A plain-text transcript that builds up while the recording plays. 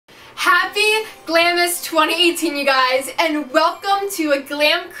Happy Glamorous 2018, you guys, and welcome to a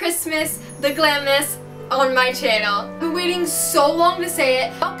Glam Christmas, the Glamorous, on my channel. I've been waiting so long to say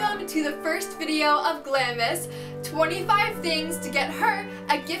it. Welcome to the first video of Glamorous, 25 things to get her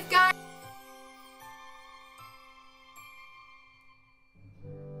a gift guide.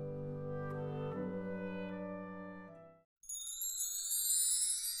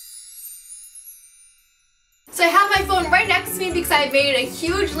 So I have my phone right next to me because I made a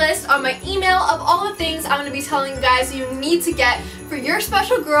huge list on my email of all the things I'm going to be telling you guys you need to get for your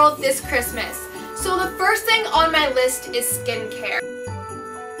special girl this Christmas. So the first thing on my list is skincare.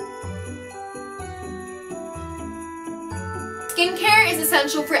 Skincare is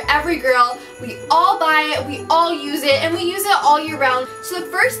essential for every girl. We all buy it, we all use it, and we use it all year round. So the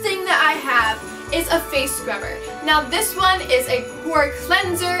first thing that I have is a face scrubber. Now this one is a pore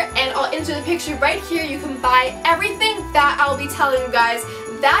cleanser, and I'll insert the picture right here. You can buy everything that I'll be telling you guys.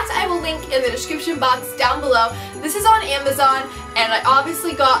 That I will link in the description box down below. This is on Amazon, and I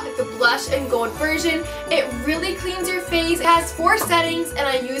obviously got the blush and gold version. It really cleans your face. It has 4 settings, and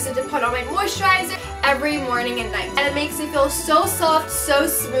I use it to put on my moisturizer every morning and night. And it makes it feel so soft, so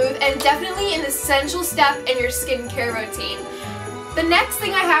smooth, and definitely an essential step in your skincare routine. The next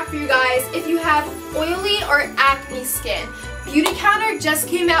thing I have for you guys, if you have oily or acne skin, Beautycounter just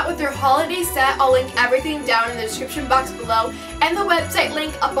came out with their holiday set. I'll link everything down in the description box below and the website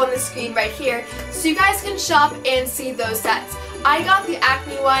link up on the screen right here so you guys can shop and see those sets. I got the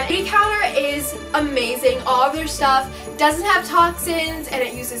acne one. Beautycounter is amazing. All of their stuff doesn't have toxins and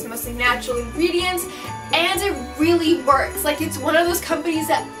it uses mostly natural ingredients. And it really works. Like, it's one of those companies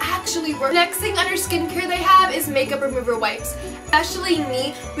that actually work. Next thing under skincare they have is makeup remover wipes. Especially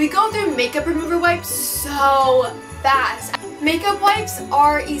me, we go through makeup remover wipes so fast. Makeup wipes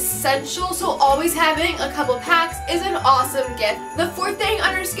are essential, so always having a couple packs is an awesome gift. The fourth thing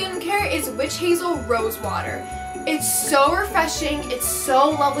under skincare is Witch Hazel Rose Water. It's so refreshing, it's so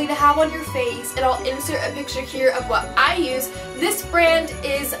lovely to have on your face, and I'll insert a picture here of what I use. This brand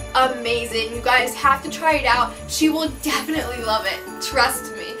is amazing. You guys have to try it out. She will definitely love it.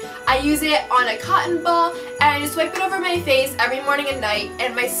 Trust me. I use it on a cotton ball, and I just wipe it over my face every morning and night,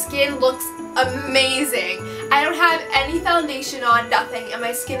 and my skin looks amazing. I don't have any foundation on, nothing, and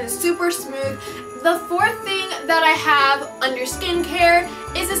my skin is super smooth. The fourth thing that I have under skincare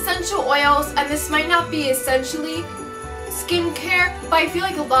is essential oils, and this might not be essentially skincare, but I feel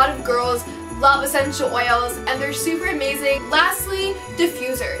like a lot of girls love essential oils and they're super amazing. Lastly,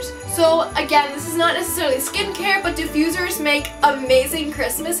 diffusers. So again, this is not necessarily skincare, but diffusers make amazing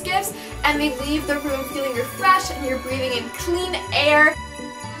Christmas gifts, and they leave the room feeling refreshed and you're breathing in clean air.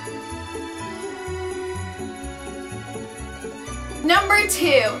 Number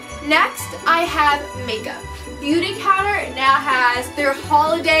 2. Next, I have makeup. Beautycounter now has their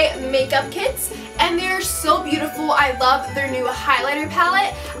holiday makeup kits, and they're so beautiful. I love their new highlighter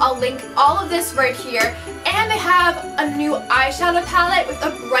palette. I'll link all of this right here. And they have a new eyeshadow palette with a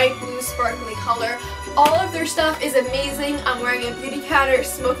bright blue sparkly color. All of their stuff is amazing. I'm wearing a Beautycounter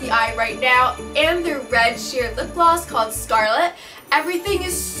smoky eye right now, and their red sheer lip gloss called Scarlet. Everything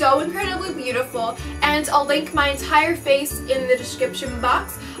is so incredibly beautiful, and I'll link my entire face in the description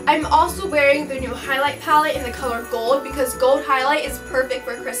box. I'm also wearing their new highlight palette in the color gold because gold highlight is perfect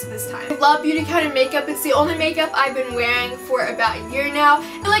for Christmas time. I love Beautycounter makeup. It's the only makeup I've been wearing for about a year now.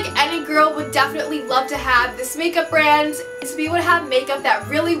 I feel like any girl would definitely love to have this makeup brand, to be able to have makeup that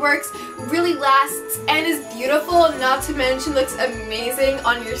really works, really lasts, and is beautiful, not to mention looks amazing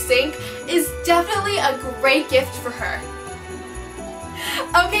on your sink, is definitely a great gift for her.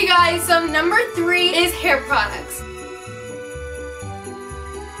 Okay guys, so number 3 is hair products.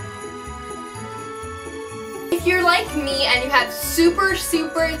 If you're like me and you have super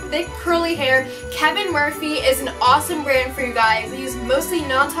thick curly hair, Kevin Murphy is an awesome brand for you guys. They use mostly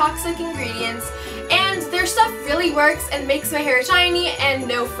non-toxic ingredients, and their stuff really works and makes my hair shiny and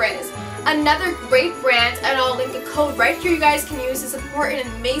no frizz. Another great brand, and I'll link a code right here you guys can use to support an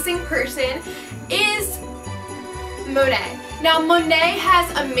amazing person, is Monet. Now Monet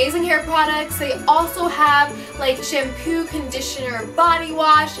has amazing hair products. They also have like shampoo, conditioner, body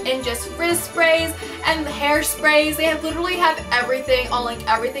wash, and just frizz sprays and hair sprays. They literally have everything. I'll link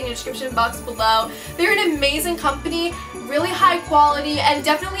everything in the description box below. They're an amazing company, really high quality, and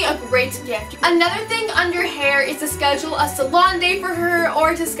definitely a great gift. Another thing under hair is to schedule a salon day for her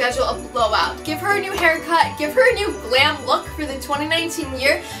or to schedule a blowout. Give her a new haircut, give her a new glam look for the 2019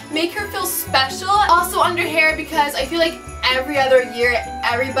 year, make her feel special. Also under hair, because I feel like every other year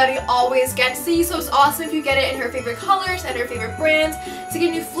everybody always gets these, so it's awesome if you get it in her favorite colors and her favorite brands. To get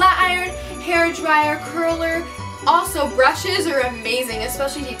a new flat iron, hair dryer, curler, Also, brushes are amazing,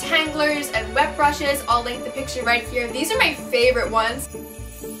 especially detanglers and wet brushes. I'll link the picture right here. These are my favorite ones.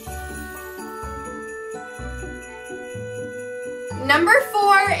 Number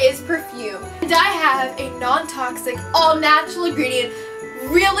 4 is perfume. And I have a non-toxic, all-natural ingredient,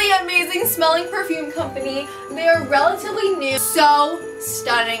 really amazing smelling perfume company. They are relatively new, so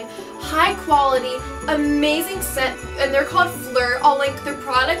stunning, high quality, amazing scent, and they're called Fleur. I'll link their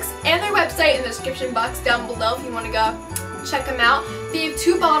products and their website in the description box down below if you want to go check them out. They have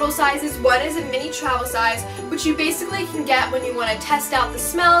 2 bottle sizes. One is a mini travel size, which you basically can get when you want to test out the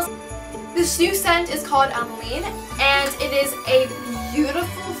smells. This new scent is called Ameline, and it is a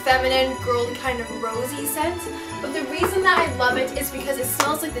beautiful, feminine, girly kind of rosy scent. But the reason that I love it is because it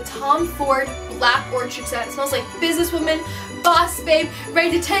smells like the Tom Ford Black Orchid scent. It smells like businesswoman, boss babe,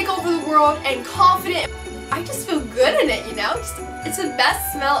 ready to take over the world, and confident. I just feel good in it, you know? It's the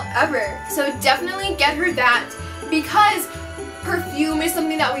best smell ever. So definitely get her that, because perfume is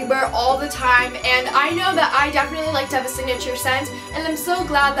something that we wear all the time, and I know that I definitely like to have a signature scent, and I'm so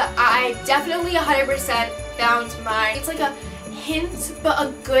glad that I definitely 100% found mine. It's like a hint, but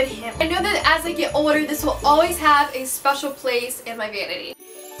a good hint. I know that as I get older, this will always have a special place in my vanity.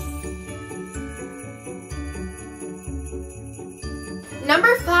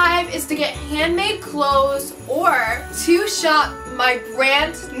 Number 5 is to get handmade clothes or to shop my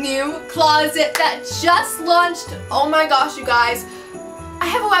brand new closet that just launched. Oh my gosh, you guys. I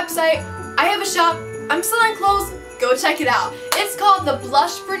have a website, I have a shop, I'm selling clothes, go check it out. It's called the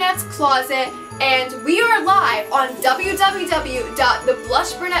Blush Brunette's Closet, and we are live on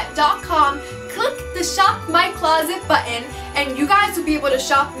www.theblushbrunette.com. Click the Shop My Closet button, and you guys will be able to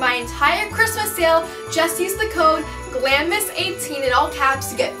shop my entire Christmas sale. Just use the code glamorous18 in all caps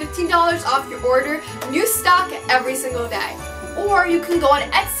to get $15 off your order. New stock every single day. Or you can go on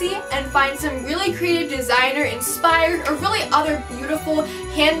Etsy and find some really creative designer inspired or really other beautiful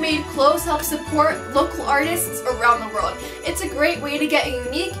handmade clothes to help support local artists around the world. It's a great way to get a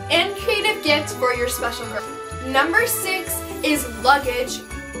unique and creative gift for your special girl. Number 6 is luggage.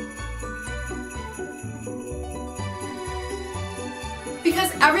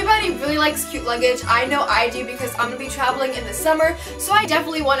 Because everybody really likes cute luggage. I know I do, because I'm going to be traveling in the summer, so I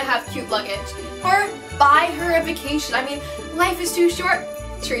definitely want to have cute luggage. Or buy her a vacation. I mean, life is too short.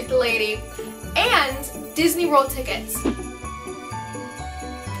 Treat the lady. And Disney World tickets.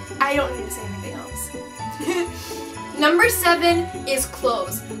 I don't need to say anything else. Number 7 is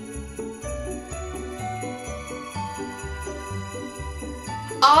clothes.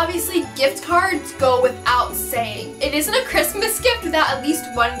 Obviously, gift cards go without saying. It isn't a Christmas gift without at least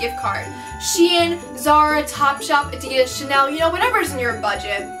one gift card. Shein, Zara, Topshop, Adidas, Chanel, you know, whatever's in your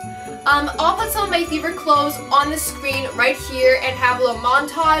budget. I'll put some of my favorite clothes on the screen right here and have a little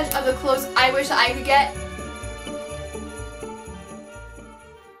montage of the clothes I wish I could get.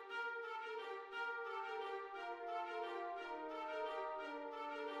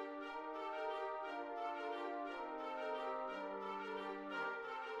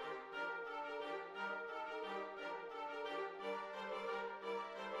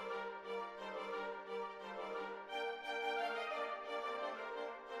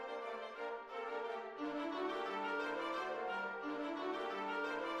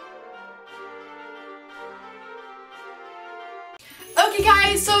 Okay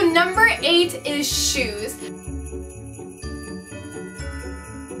guys, so number 8 is shoes.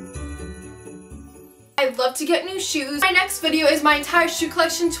 I'd love to get new shoes. My next video is my entire shoe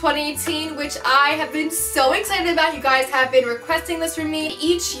collection 2018, which I have been so excited about. You guys have been requesting this from me.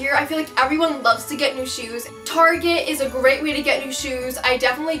 Each year, I feel like everyone loves to get new shoes. Target is a great way to get new shoes. I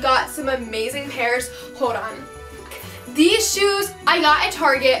definitely got some amazing pairs. Hold on. These shoes I got at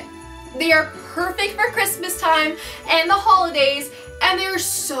Target. They are perfect for Christmas time and the holidays, and they're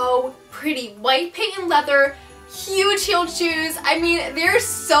so pretty. White patent leather, huge heeled shoes. I mean, they're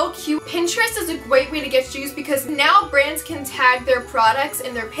so cute. Pinterest is a great way to get shoes because now brands can tag their products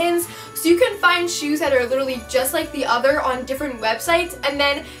in their pins, so you can find shoes that are literally just like the other on different websites, and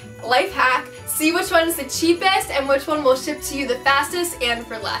then life hack, see which one is the cheapest and which one will ship to you the fastest and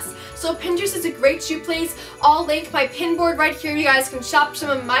for less. So Pinterest is a great shoe place. I'll link my pin board right here. You guys can shop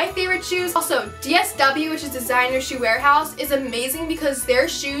some of my favorite shoes. Also, DSW, which is Designer Shoe Warehouse, is amazing because their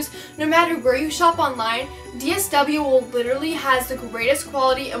shoes, no matter where you shop online, DSW will literally has the greatest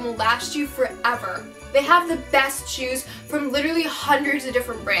quality and will last you forever. They have the best shoes from literally hundreds of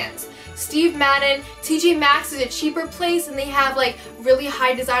different brands. Steve Madden, TJ Maxx is a cheaper place, and they have like really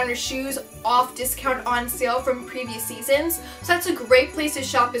high designer shoes off discount on sale from previous seasons. So that's a great place to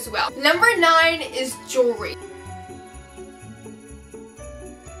shop as well. Number 9 is jewelry.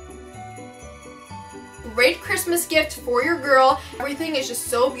 great Christmas gift for your girl. Everything is just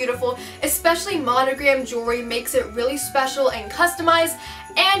so beautiful, especially monogram jewelry makes it really special and customized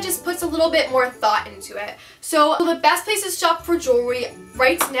and just puts a little bit more thought into it. So the best places to shop for jewelry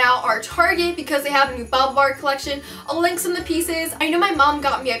right now are Target because they have a new Bubble Bar collection. I'll link some of the pieces. I know my mom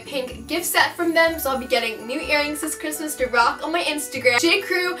got me a pink gift set from them, so I'll be getting new earrings this Christmas to rock on my Instagram. J.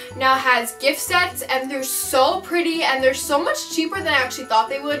 Crew now has gift sets and they're so pretty and they're so much cheaper than I actually thought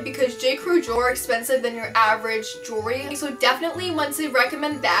they would because J. Crew jewelry are more expensive than your average jewelry. So definitely want to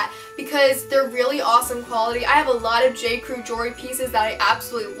recommend that because they're really awesome quality. I have a lot of J. Crew jewelry pieces that I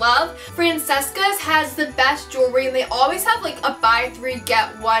absolutely love. Francesca's has the best jewelry and they always have like a buy 3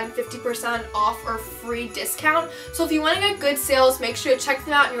 get 1 50% off or free discount. So if you want to get good sales, make sure to check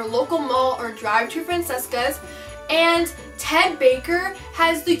them out in your local mall or drive to Francesca's. And Ted Baker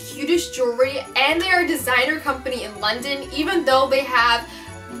has the cutest jewelry and they are a designer company in London. Even though they have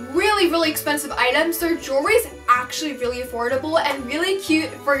really expensive items, their jewelry is actually really affordable and really cute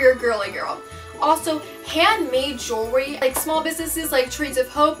for your girly girl. Also, handmade jewelry, like small businesses like Trades of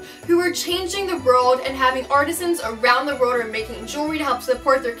Hope, who are changing the world and having artisans around the world are making jewelry to help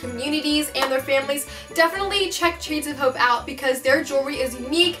support their communities and their families. Definitely check Trades of Hope out because their jewelry is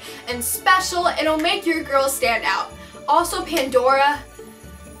unique and special and it'll make your girl stand out. Also, Pandora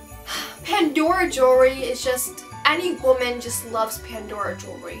jewelry is just, any woman just loves Pandora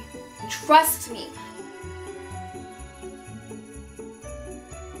jewelry. Trust me.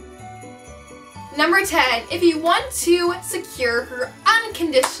 Number 10, if you want to secure her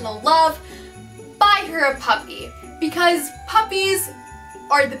unconditional love, buy her a puppy. Because puppies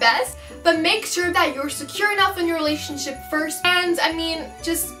are the best, but make sure that you're secure enough in your relationship first. And I mean,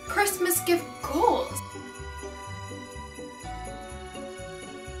 just Christmas gift goals.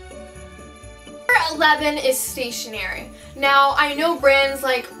 Number 11 is stationery. Now, I know brands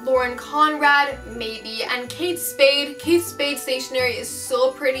like Lauren Conrad, maybe, and Kate Spade. Kate Spade stationery is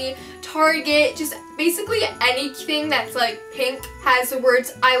so pretty. Target, just basically anything that's like pink, has the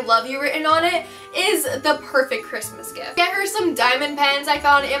words I love you written on it, is the perfect Christmas gift. Get her some diamond pens I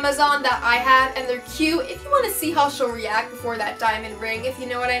found on Amazon that I have, and they're cute if you want to see how she'll react before that diamond ring, if you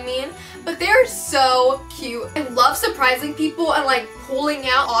know what I mean. But they're so cute. I love surprising people and like pulling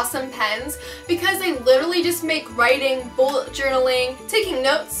out awesome pens because they literally just make writing, bullet journaling, taking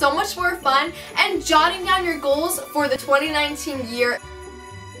notes so much more fun, and jotting down your goals for the 2019 year.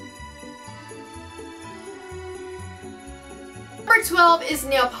 Number 12 is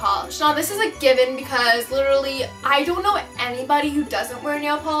nail polish. Now this is a given because literally I don't know anybody who doesn't wear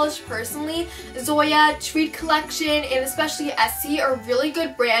nail polish personally. Zoya, Treat Collection, and especially Essie are really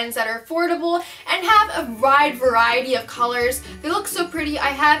good brands that are affordable and have a wide variety of colors. They look so pretty. I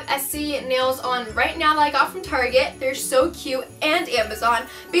have Essie nails on right now that I got from Target. They're so cute, and Amazon.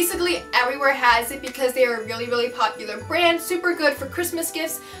 Basically everywhere has it because they are a really popular brand. Super good for Christmas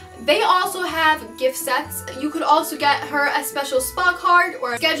gifts. They also have gift sets. You could also get her a special spa card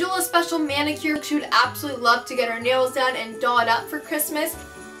or schedule a special manicure. She would absolutely love to get her nails done and dolled up for Christmas.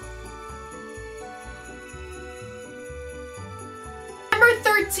 Number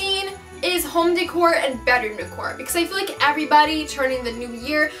 13 is home decor and bedroom decor because I feel like everybody turning the new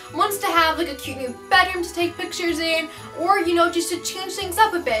year wants to have like a cute new bedroom to take pictures in, or you know, just to change things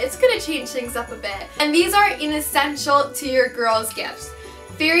up a bit. It's gonna change things up a bit. And these are inessential to your girl's gifts.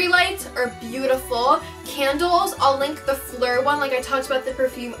 Fairy lights are beautiful. Candles, I'll link the Fleur one like I talked about the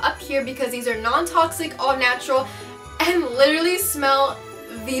perfume up here because these are non-toxic, all natural, and literally smell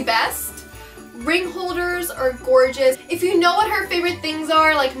the best. Ring holders are gorgeous. If you know what her favorite things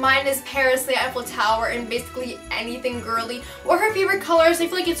are, like mine is Paris, the Eiffel Tower, and basically anything girly, or her favorite colors, I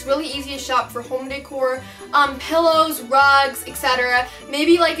feel like it's really easy to shop for home decor. Pillows, rugs, etc.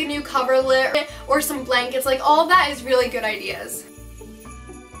 Maybe like a new coverlet or some blankets, like all of that is really good ideas.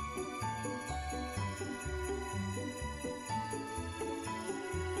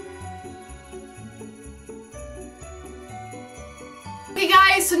 Okay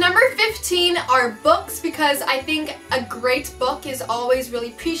guys, so number 15 are books because I think a great book is always really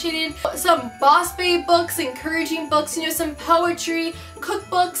appreciated. Some Boss Babe books, encouraging books, you know, some poetry,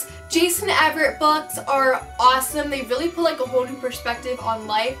 cookbooks, Jason Everett books are awesome. They really put like a whole new perspective on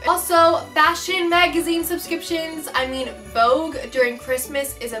life. Also, fashion magazine subscriptions. I mean, Vogue during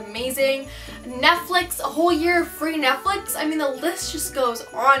Christmas is amazing. Netflix, a whole year of free Netflix. I mean, the list just goes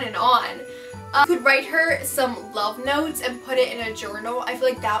on and on. You could write her some love notes and put it in a journal. I feel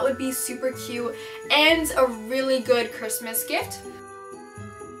like that would be super cute and a really good Christmas gift.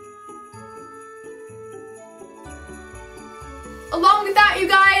 Along with that, you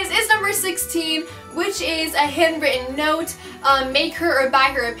guys, is number 16, which is a handwritten note. Make her or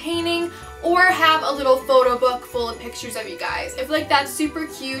buy her a painting, or have a little photo book full of pictures of you guys. I feel like that's super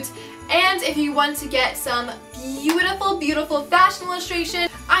cute. And if you want to get some beautiful, beautiful fashion illustration,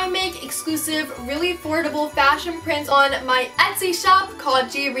 I make exclusive, really affordable fashion prints on my Etsy shop called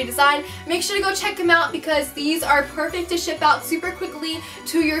J Redesign. Make sure to go check them out because these are perfect to ship out super quickly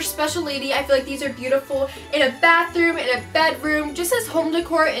to your special lady. I feel like these are beautiful in a bathroom, in a bedroom, just as home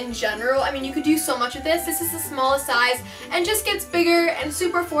decor in general. I mean, you could do so much with this. This is the smallest size and just gets bigger and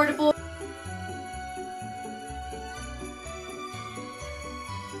super affordable.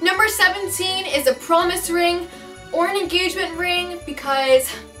 Number 17 is a promise ring or an engagement ring because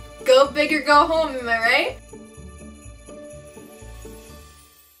go big or go home, am I right?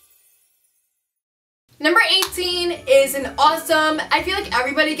 Number 18 is an awesome, I feel like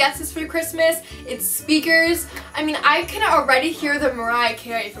everybody gets this for Christmas. It's speakers. I mean, I can already hear the Mariah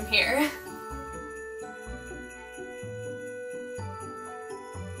Carey from here.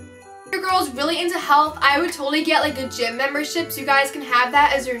 If your girl's really into health, I would totally get like a gym membership so you guys can have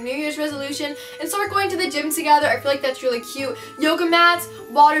that as your New Year's resolution and start going to the gym together. I feel like that's really cute. Yoga mats,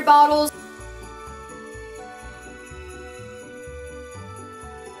 water bottles.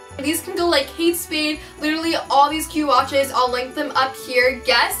 These can go like Kate Spade, literally all these cute watches. I'll link them up here.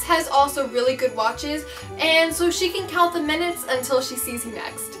 Guess has also really good watches, and so she can count the minutes until she sees you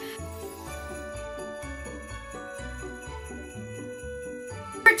next.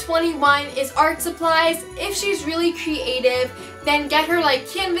 Number 21 is art supplies. If she's really creative, then get her like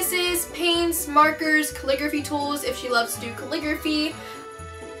canvases, paints, markers, calligraphy tools if she loves to do calligraphy.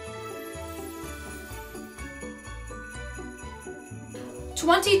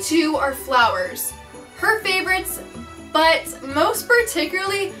 '22 are flowers. Her favorites, but most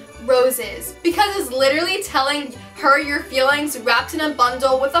particularly roses, because it's literally telling her your feelings wrapped in a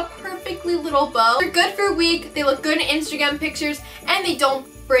bundle with a perfectly little bow. They're good for a week, they look good in Instagram pictures, and they don't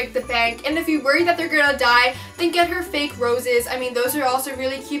break the bank. And if you worry that they're gonna die, then get her fake roses. I mean, those are also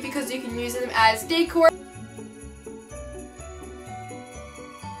really cute because you can use them as decor.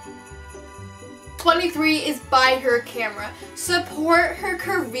 23 is buy her camera. Support her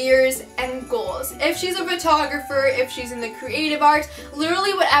careers and goals. If she's a photographer, if she's in the creative arts,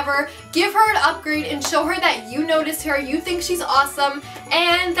 literally whatever, give her an upgrade and show her that you noticed her, you think she's awesome,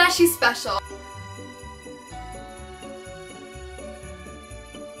 and that she's special.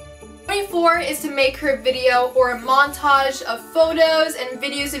 24 is to make her a video or a montage of photos and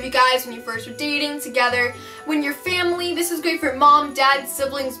videos of you guys when you first were dating together. When you're family, this is great for mom, dad,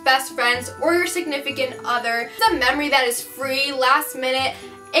 siblings, best friends, or your significant other. It's a memory that is free, last minute,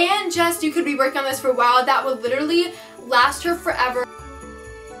 and just you could be working on this for a while. That would literally last her forever.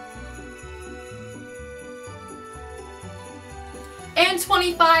 And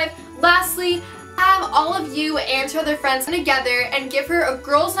 25, lastly, have all of you and her other friends together and give her a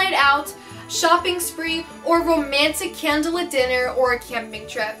girls' night out, shopping spree, or romantic candlelit dinner or a camping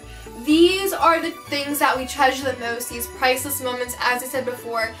trip. These are the things that we treasure the most, these priceless moments, as I said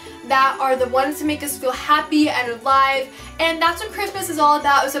before, that are the ones to make us feel happy and alive. And that's what Christmas is all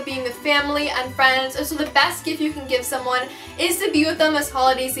about, is about being with family and friends. And so the best gift you can give someone is to be with them this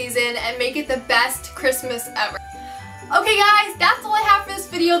holiday season and make it the best Christmas ever. Okay guys, that's all I have for this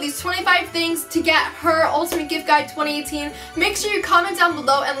video, these 25 things to get her Ultimate Gift Guide 2018. Make sure you comment down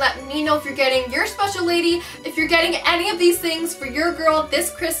below and let me know if you're getting your special lady, if you're getting any of these things for your girl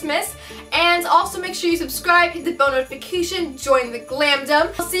this Christmas. And also make sure you subscribe, hit the bell notification, join the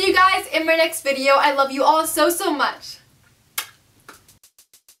glamdom. I'll see you guys in my next video. I love you all so, so much.